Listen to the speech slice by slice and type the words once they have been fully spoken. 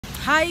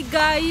Hi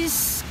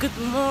guys, good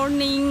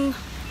morning,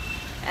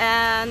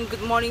 and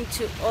good morning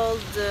to all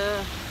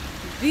the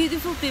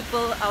beautiful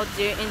people out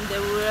there in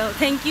the world.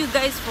 Thank you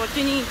guys for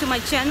tuning into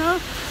my channel.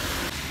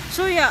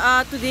 So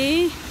yeah,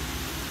 today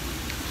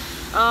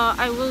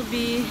I will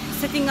be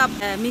setting up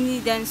a mini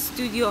dance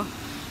studio.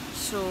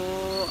 So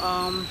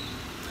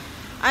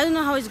I don't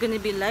know how it's gonna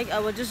be like.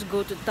 I will just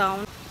go to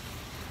town.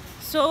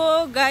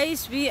 So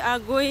guys, we are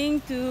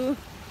going to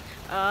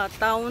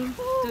town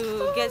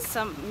to get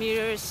some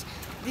mirrors.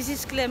 This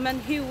is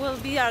Clement. He will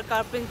be our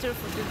carpenter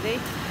for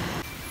today.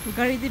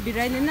 Gari di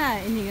biray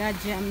na ini nga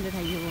jam de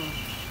thayo.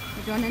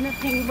 Ito na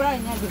thing bra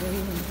ina biray.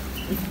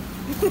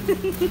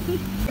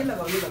 ये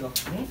लगाओ ये कागज लगाओ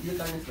ये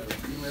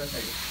मेरा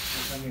side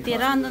है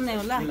तेरा अंदर नहीं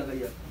होला ये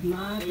लगाइए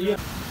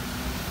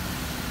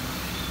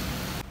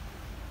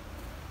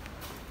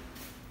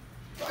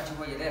तो अच्छा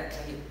हो ये दे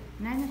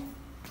नहीं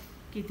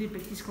कि तू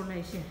प्रैक्टिस कर ला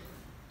इसे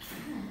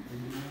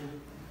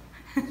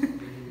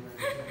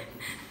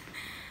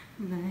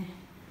नहीं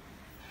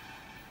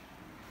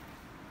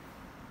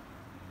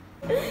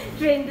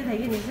ट्रेन तो था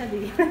ये नहीं शादी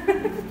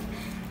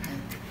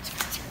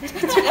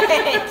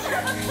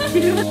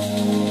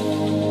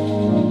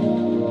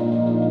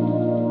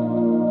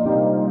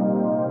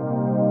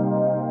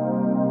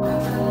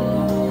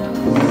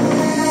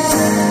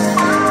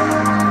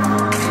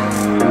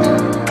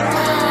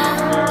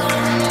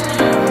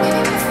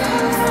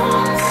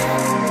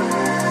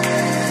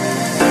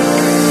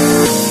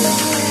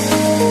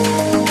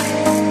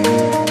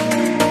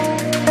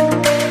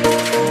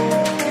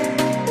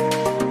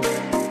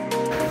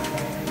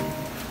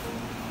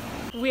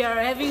We are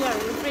having a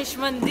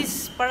refreshment.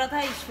 This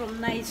paratha is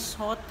from nice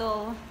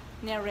hotel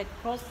near Red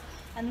Cross,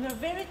 and we are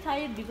very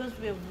tired because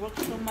we have worked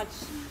so much.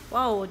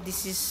 Wow,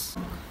 this is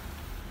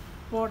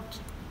port.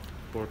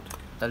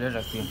 तले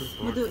रखती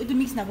हूँ Itu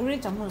mix na gore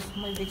chamos.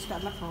 May mix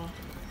ka lak ho.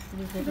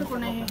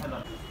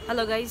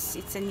 Hello guys,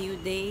 it's a new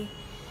day.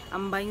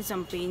 I'm buying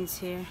some paints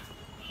here.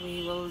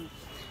 We will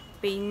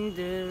paint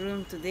the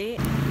room today.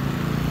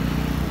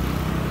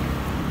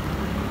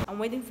 I'm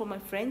waiting for my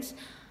friends.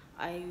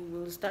 I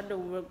will start the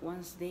work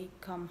once they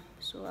come,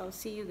 so I'll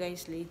see you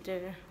guys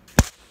later.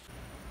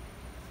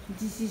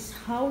 This is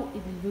how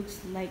it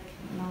looks like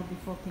now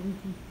before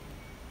painting.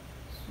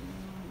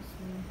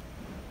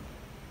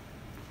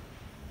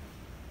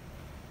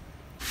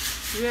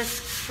 We are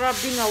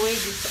scrubbing away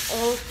this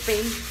old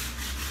paint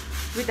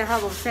with the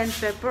help of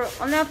sandpaper.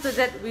 Only after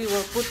that we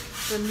will put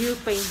the new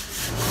paint.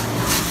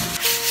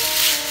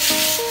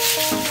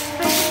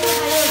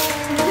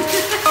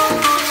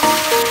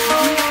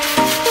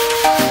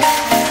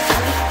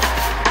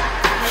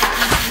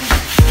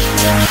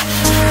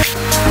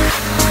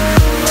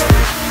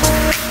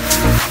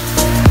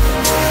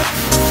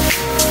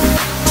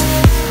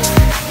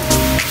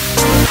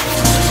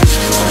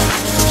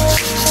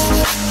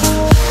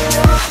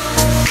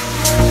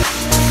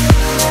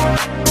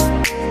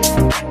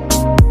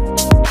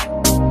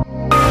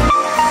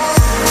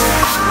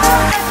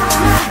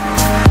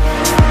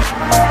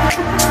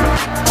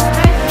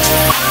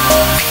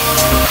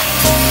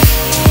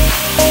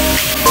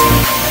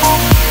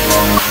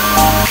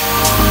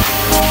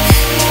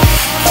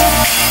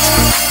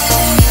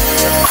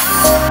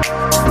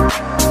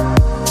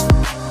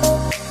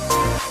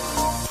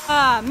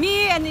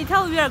 Me and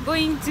Ital, we are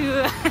going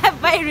to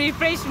buy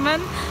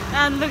refreshment,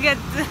 and look at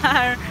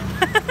our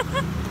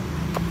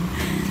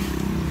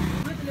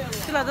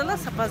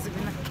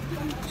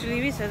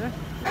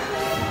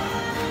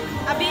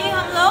अभी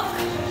हम लोग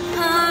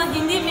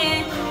हिंदी में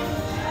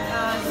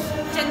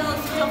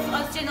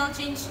channel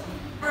change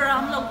पर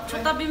हम लोग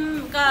छोटा भीम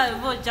का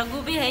वो जग्गू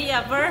भी है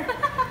यहाँ पर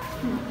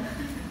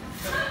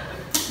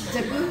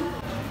जग्गू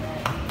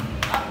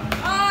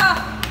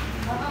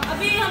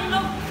अभी हम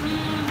लोग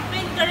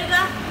पेंट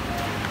करेगा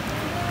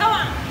come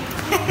on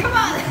come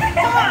on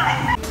come on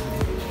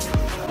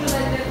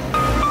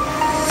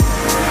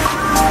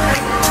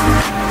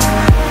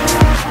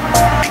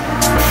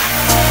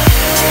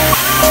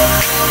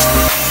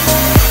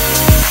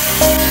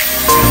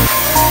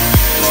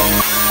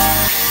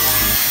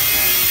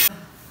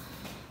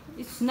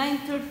It's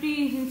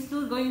 9:30 and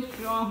still going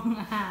strong.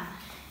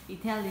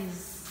 Ital is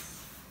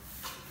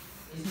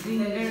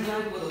doing very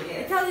well.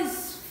 Ital is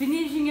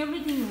finishing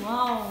everything.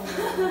 Wow.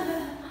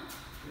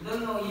 You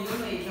don't know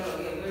Ital,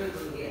 okay, very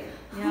good, okay.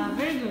 Yeah,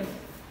 very good.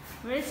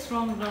 Very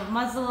strong. The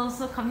muzzle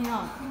also coming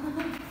out.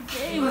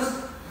 Okay. Because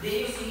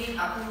they singing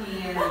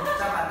Apuni and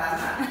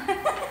Sabatana.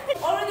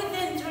 Already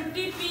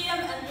 10:30 p.m.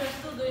 and we're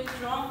still doing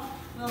strong.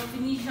 We'll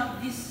finish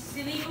up this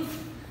ceiling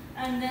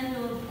and then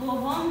we'll go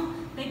home,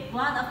 take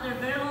bath after a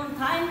very long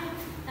time,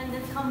 and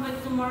then come back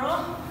tomorrow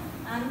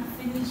and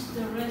finish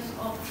the rest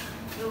of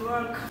the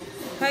work.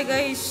 Hi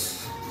guys.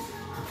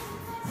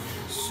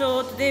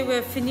 So today we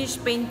have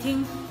finished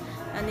painting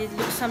and it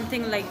looks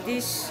something like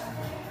this.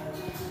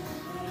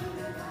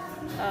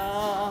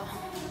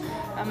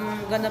 I'm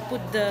gonna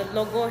put the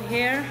logo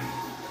here,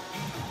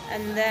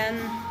 and then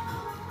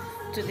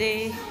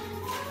today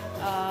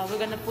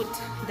we're gonna put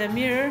the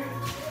mirror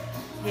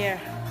here,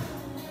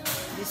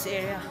 this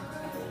area.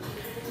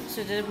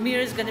 So the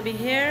mirror is gonna be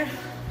here,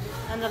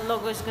 and the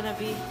logo is gonna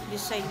be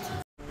this side.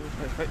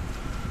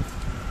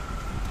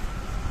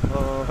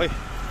 So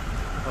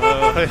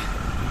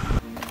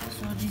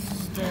this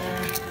is the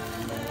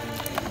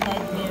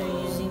light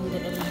mirror using the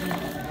LED.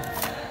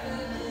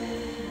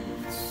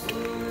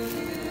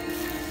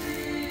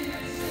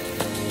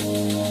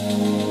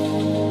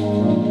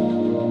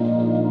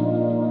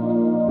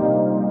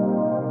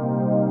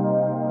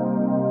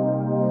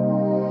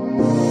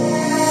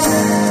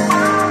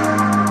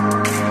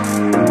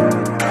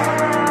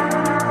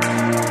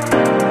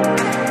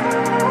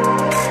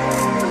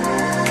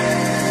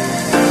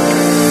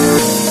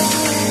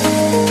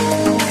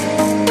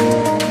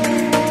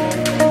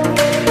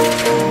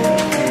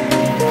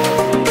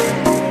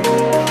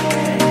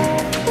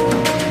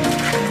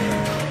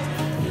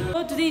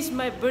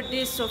 My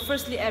birthday, so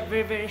firstly a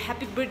very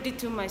happy birthday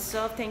to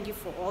myself. Thank you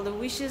for all the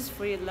wishes,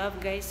 for your love,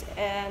 guys,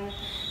 and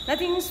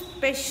nothing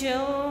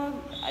special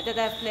that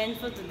I've planned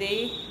for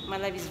today. My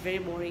life is very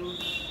boring,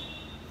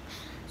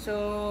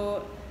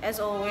 so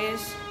as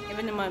always,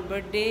 even on my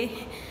birthday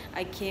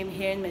I came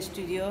here in my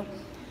studio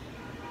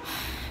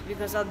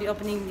because I'll be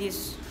opening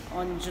this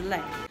on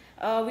July.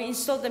 We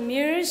installed the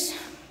mirrors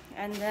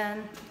and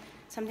then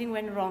something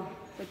went wrong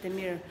with the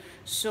mirror,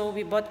 so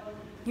we bought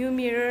new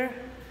mirror,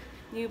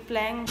 new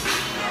plank.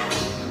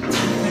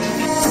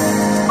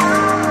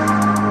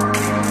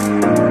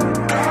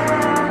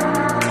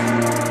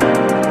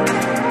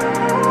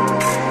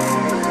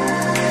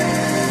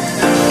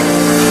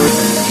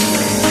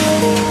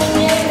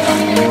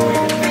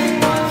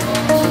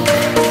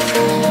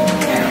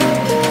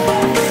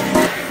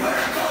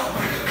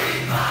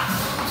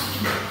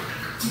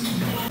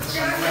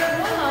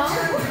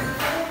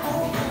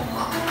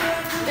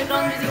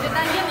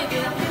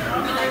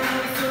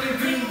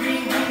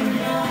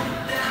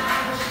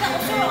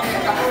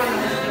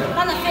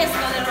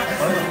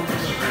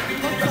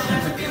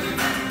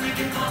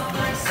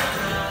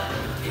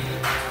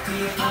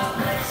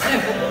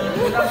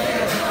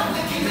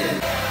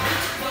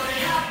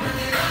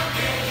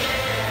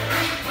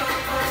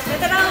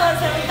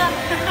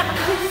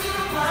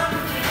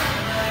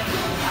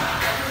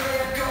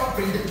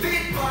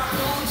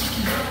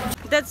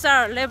 That's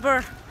our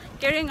labor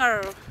carrying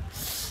our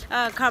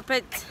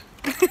carpet.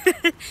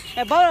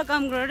 About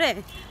come grow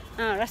re.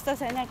 Rasta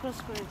se na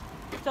cross kore.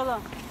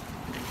 Chalo.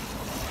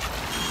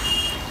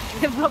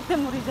 The block te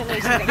muri jala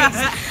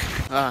guys.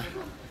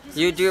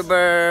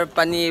 YouTuber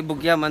pani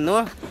bugya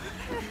manu.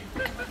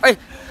 Ay.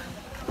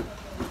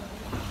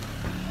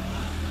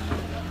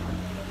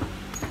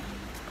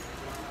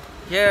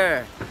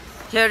 Here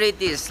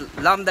it is,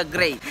 Lam the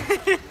Great.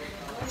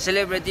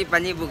 Celebrity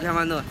pani bugya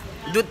manu.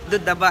 Dud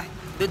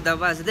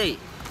daba today.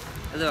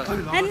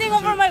 Handing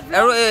over my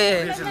vlog.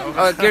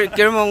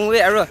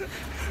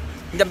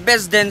 The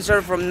best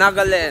dancer from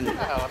Nagaland.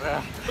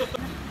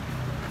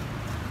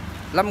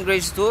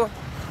 LAMGRACE to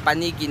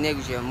pani kine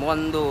gushe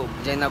mondo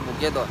jena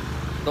bukedo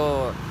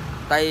to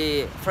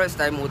tai first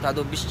time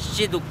utado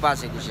bishi duk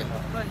pase gushe.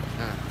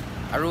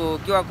 Aru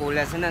kyo ko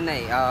lesson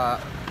nai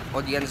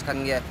audience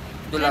kan ge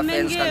dula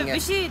fans kan ge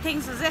bishi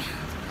thanks ase.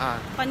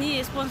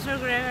 Pani sponsor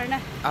gre na.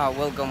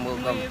 Welcome.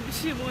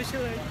 Bishi mo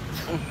sure.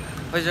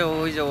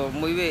 Hojo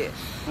muibe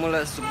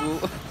mola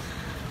sugu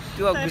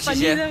kyo bishi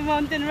je. Pani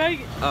mountain right.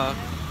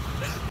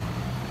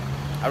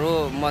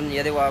 Aru mon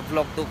yede wa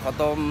vlog tu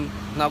khatom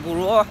na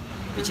guru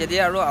piche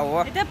dia aru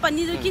awo. Eta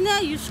pani do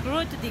kina you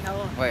scroll to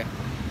dikhao. Hoy.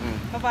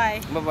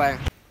 Bye.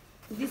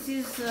 This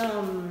is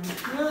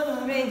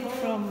Ray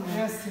from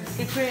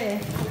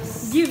Kekre.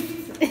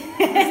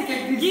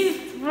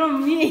 Gift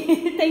from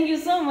me. Thank you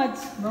so much.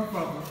 No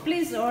problem.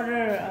 Please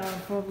order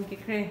from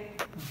Kekre.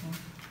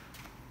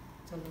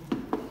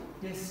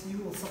 Yes, you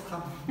also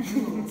come.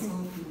 You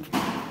also do.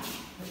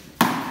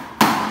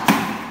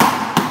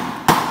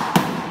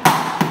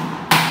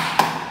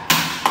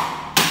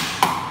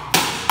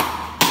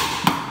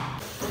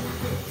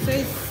 So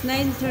it's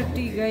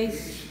 9:30,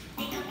 guys.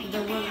 The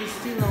work is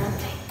still on.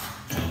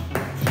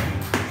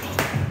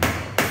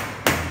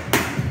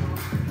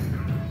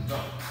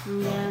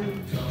 And then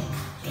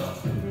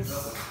this,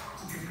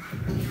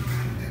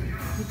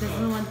 he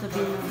doesn't want to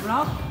be in a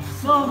vlog.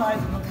 No, I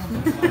do not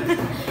want to.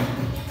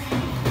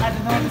 I do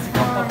not want to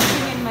come Or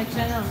watching in my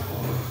channel.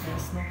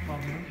 Yes, no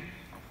problem.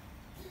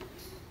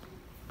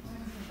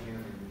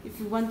 If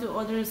you want to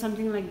order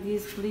something like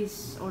this,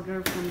 please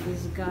order from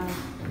this guy,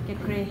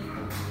 Kekre.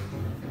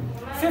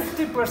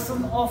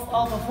 50% off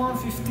out of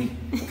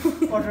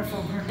 150. Order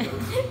from her.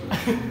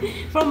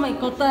 From my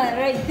kota,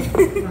 right?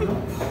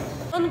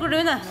 On ko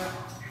na.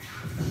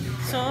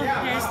 So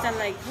here's the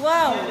like,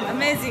 wow,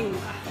 amazing.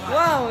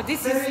 Wow,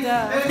 this is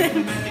the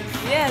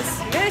yes,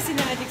 very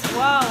cinematics.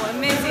 Wow,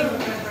 amazing.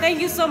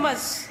 Thank you so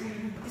much.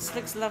 This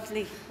looks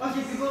lovely.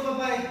 Okay, people,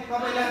 bye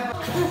bye.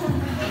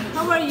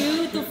 How are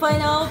you to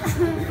find out?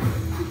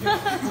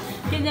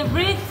 Can you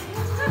breathe?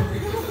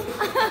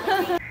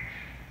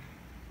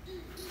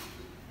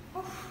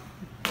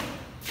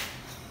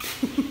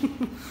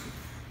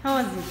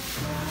 How was it?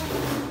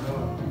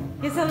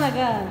 Kesa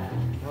laga?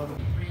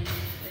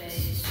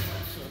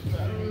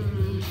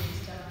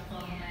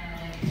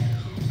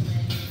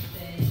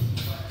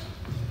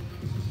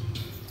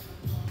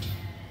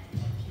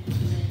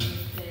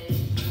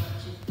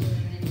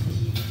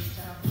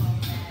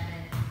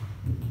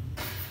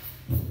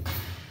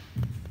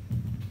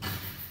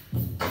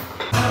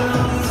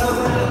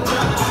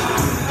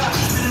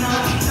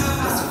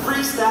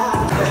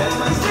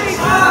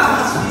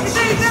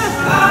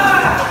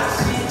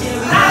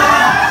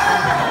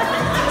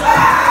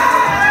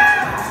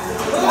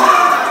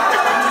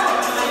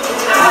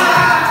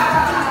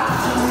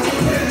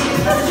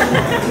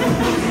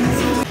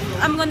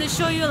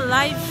 show you a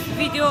live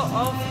video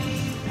of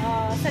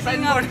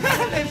setting up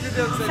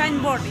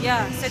signboard.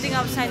 Yeah, setting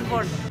up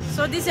signboard.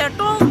 So these are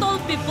tall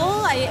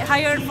people I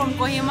hired from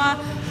Kohima.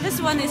 This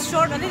one is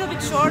short, a little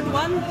bit short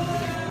one.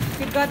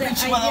 You got the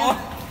idea.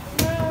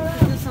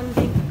 Do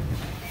something.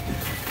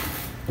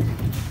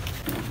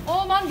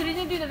 Oh, mom, did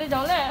you do that?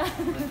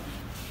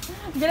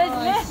 Did I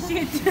do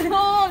it?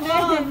 Oh,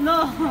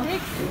 no.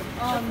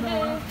 Oh,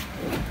 no.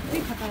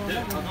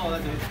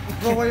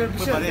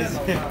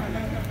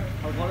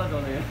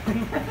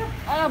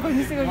 Ah, pag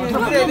gusto ko yun.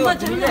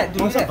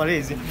 Non so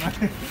palese.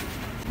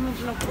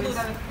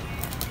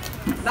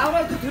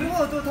 나와 또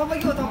들어가 또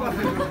타박이고 타박.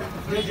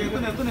 이제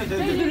꺼내.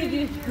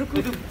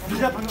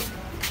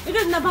 Ito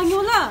na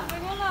bangyola.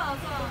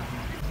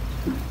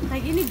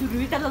 Lagi ni dulu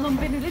kita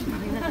lompe ni dulu.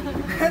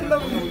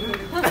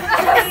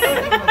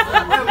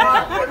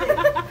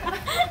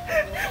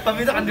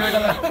 밤에도 안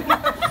되다가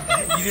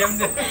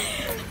이래는데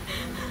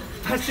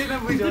다시는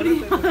보이지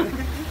않았다.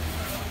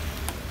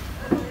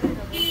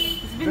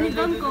 It's been a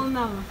long call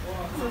now.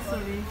 So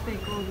sorry,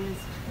 take all this.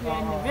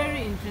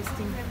 Very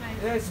interesting.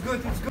 Yeah, it's good.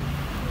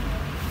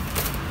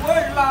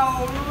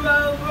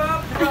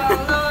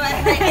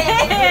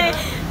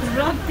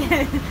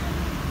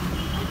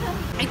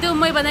 Ito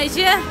may banay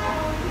siya.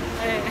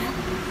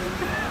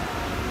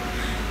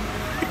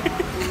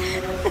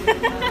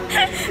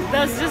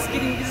 That's just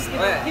kidding.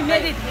 He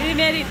made it.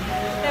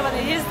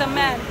 He's the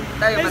man.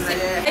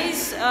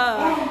 Guys,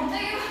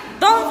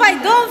 don't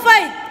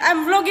fight.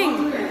 I'm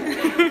vlogging.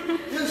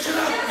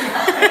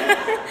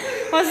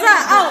 What's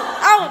that?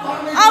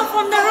 Out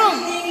from the room.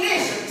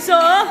 So,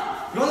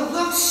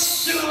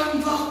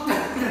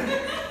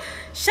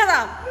 shut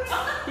up,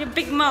 you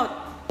big mouth.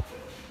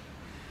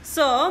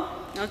 So,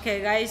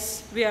 okay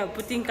guys, we are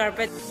putting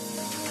carpet.